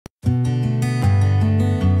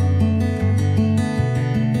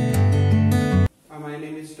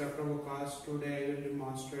today I will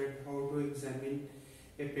demonstrate how to examine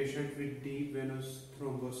a patient with deep venous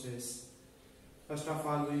thrombosis. First of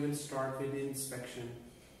all, we will start with the inspection.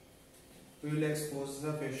 We will expose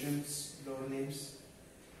the patient's lower limbs.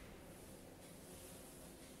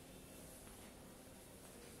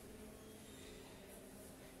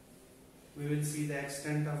 We will see the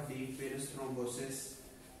extent of deep venous thrombosis.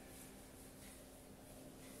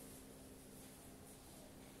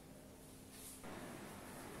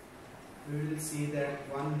 We will see that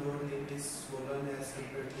one lower limb is swollen as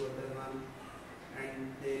compared to other one,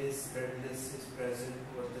 and there is redness is present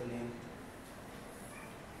over the limb.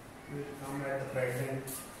 We will come at the bed end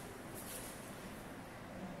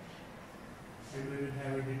and we will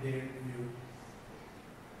have a detailed view.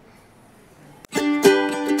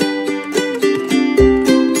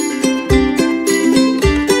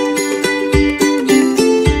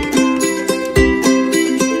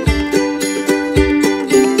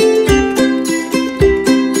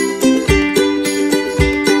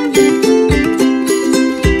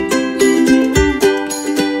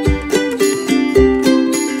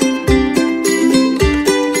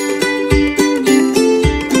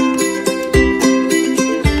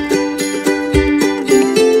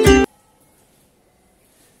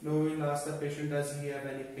 Now we will ask the patient, does he have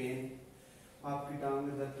any pain? आपकी टांग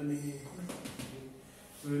में दर्द तो नहीं है?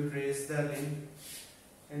 We will raise the limb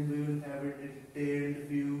and we will have a detailed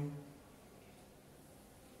view.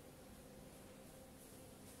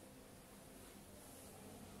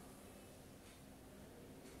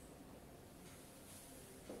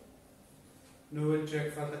 Now we will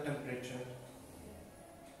check for the temperature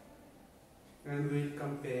and we will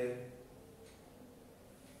compare.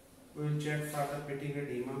 We will check for the pitting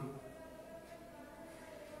edema.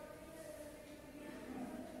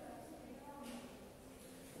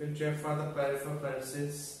 We will check for the peripheral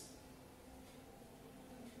pulses.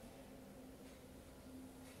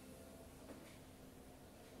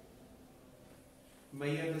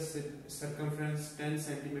 Measure the circumference 10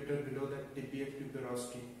 cm below the tibia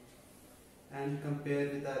tuberosity and compare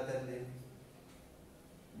with the other limb.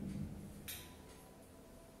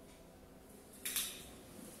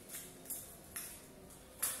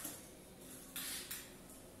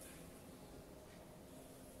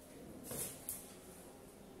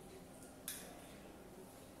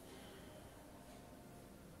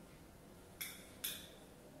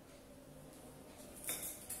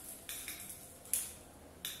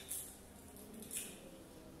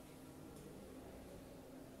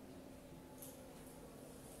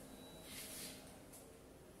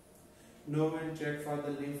 Now we will check for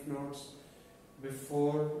the lymph nodes.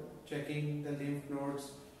 Before checking the lymph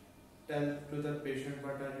nodes, tell to the patient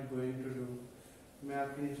what are you going to do. मैं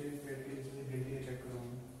आपके नीचे पेट के नीचे घंटियाँ check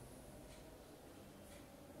करूँगा.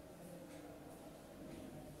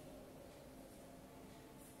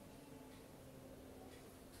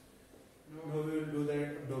 Now we will do the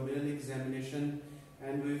abdominal examination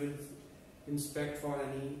and we will inspect for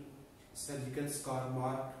any surgical scar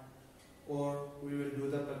mark, or we will do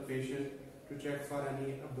the palpation to check for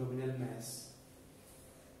any abdominal mass.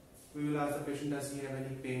 We will ask the patient, does he have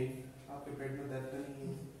any pain? आपके पेट में दर्द तो नहीं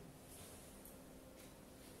है?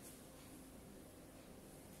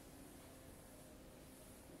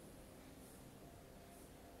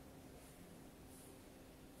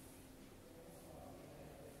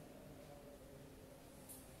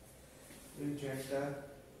 We will check the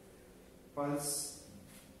pulse.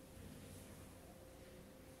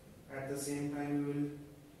 At the same time, we will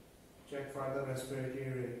check for the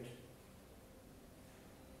respiratory rate.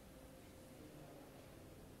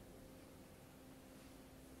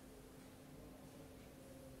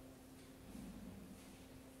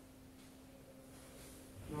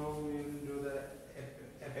 Now we will do the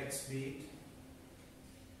apex beat.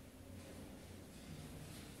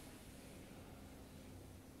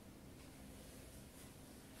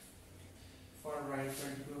 For right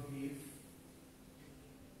ventricular heave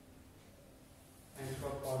and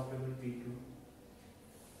for palpable P2.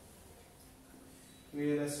 We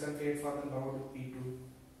will auscultate for the loud P2.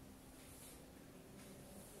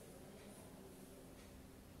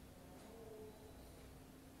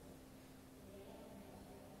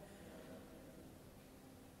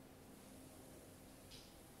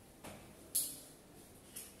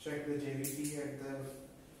 Check the JVP at the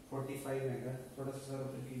 45 mega. थोड़ा सा sir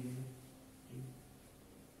ऊपर कीजिए.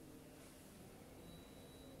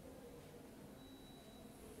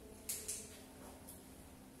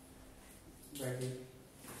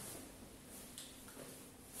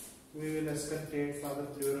 We will auscultate for the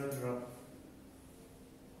pleural drop.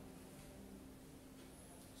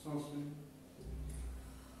 सांस में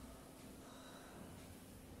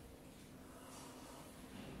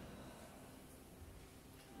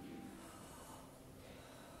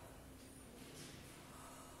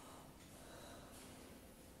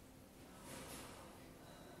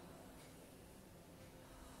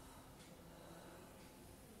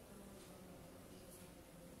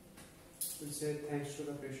we'll say thanks to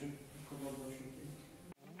the patient. आपका बहुत बहुत शुक्रिया।